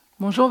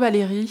Bonjour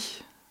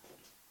Valérie,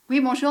 Oui,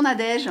 bonjour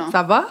Nadège.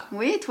 ça va?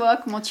 Oui, et toi,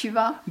 comment tu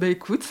vas?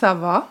 Écoute, ça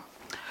va.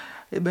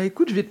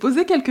 Écoute, je vais te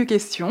poser quelques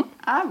questions.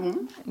 Ah bon?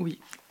 Oui.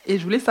 Et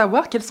je voulais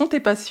savoir quelles sont tes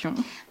passions.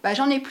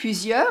 J'en ai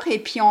plusieurs et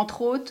puis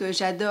entre autres,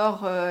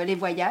 j'adore les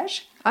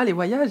voyages. Ah, les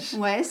voyages.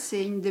 Ouais,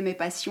 c'est une de mes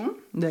passions.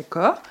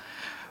 D'accord.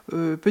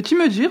 Peux-tu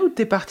me dire où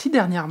t'es partie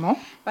dernièrement?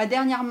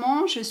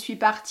 Dernièrement, je suis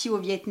partie au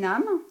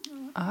Vietnam,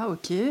 Ah,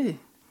 ok.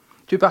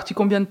 Tu es partie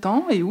combien de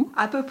temps et où?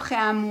 à peu près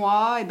un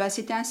mois.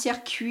 C'était un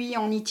circuit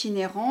en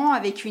itinérant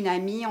avec une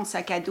amie en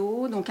sac à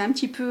dos, donc un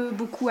petit peu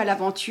beaucoup à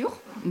l'aventure.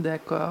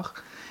 D'accord.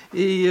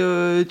 Et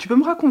tu peux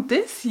me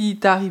raconter si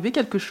t'est arrivé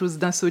quelque chose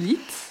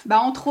d'insolite?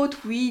 Entre autres,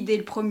 oui, dès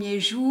le premier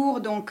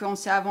jour, donc on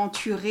s'est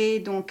aventuré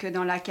donc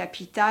dans la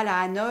capitale à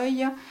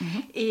Hanoï Mhm.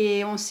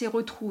 et on s'est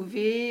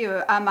retrouvé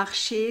à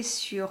marcher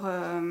sur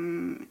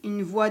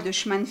une voie de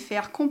chemin de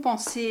fer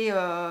compensée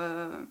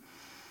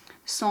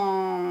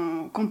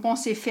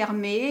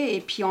fermée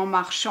et puis en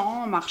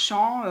marchant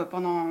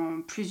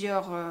pendant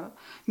plusieurs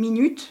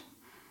minutes,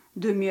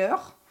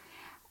 demi-heure.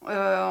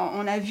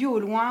 On a vu au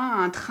loin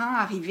un train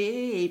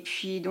arriver et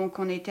puis donc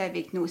on était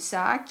avec nos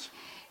sacs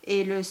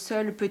et le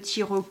seul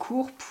petit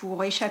recours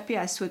pour échapper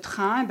à ce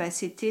train,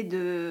 c'était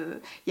il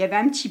y avait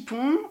un petit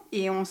pont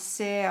et on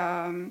s'est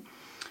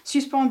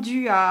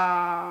suspendu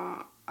à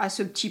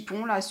ce petit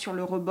pont là sur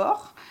le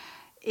rebord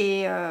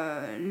et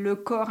le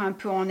corps un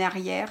peu en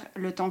arrière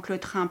le temps que le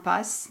train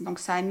passe. Donc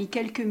ça a mis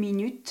quelques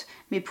minutes,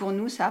 mais pour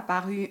nous ça a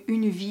paru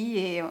une vie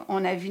et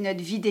on a vu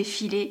notre vie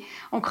défiler.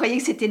 On croyait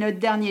que c'était notre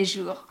dernier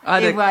jour. Ah,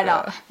 Et d'accord.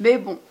 voilà. Mais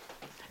bon,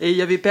 Et il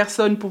y avait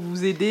personne pour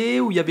vous aider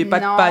ou il n'y avait pas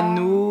de non,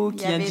 panneau il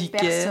n'y qui avait indiquait?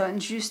 personne,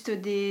 juste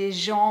des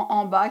gens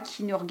en bas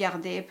qui nous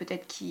regardaient,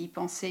 peut-être qui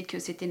pensaient que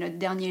c'était notre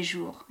dernier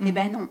jour. Eh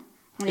ben non,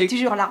 on est Et,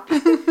 toujours là.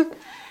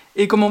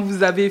 et comment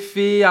vous avez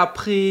fait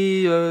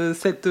après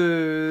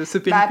ce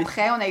péripétie?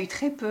 Après, on a eu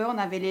très peur, on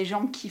avait les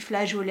jambes qui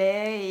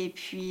flageolaient et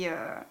puis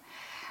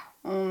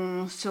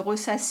on se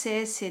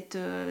ressassait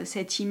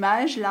cette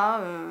image-là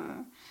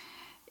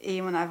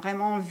et on a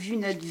vraiment vu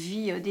notre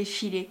vie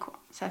défiler, quoi.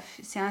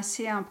 C'est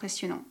assez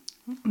impressionnant.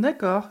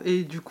 D'accord.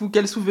 Et du coup,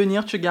 quel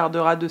souvenir tu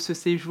garderas de ce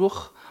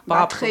séjour par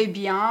rapport... Très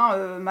bien,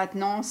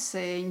 maintenant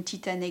c'est une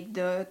petite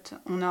anecdote,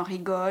 on en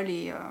rigole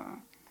et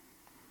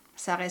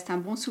ça reste un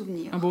bon Un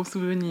souvenir. bon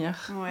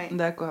souvenir. Ouais.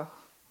 D'accord.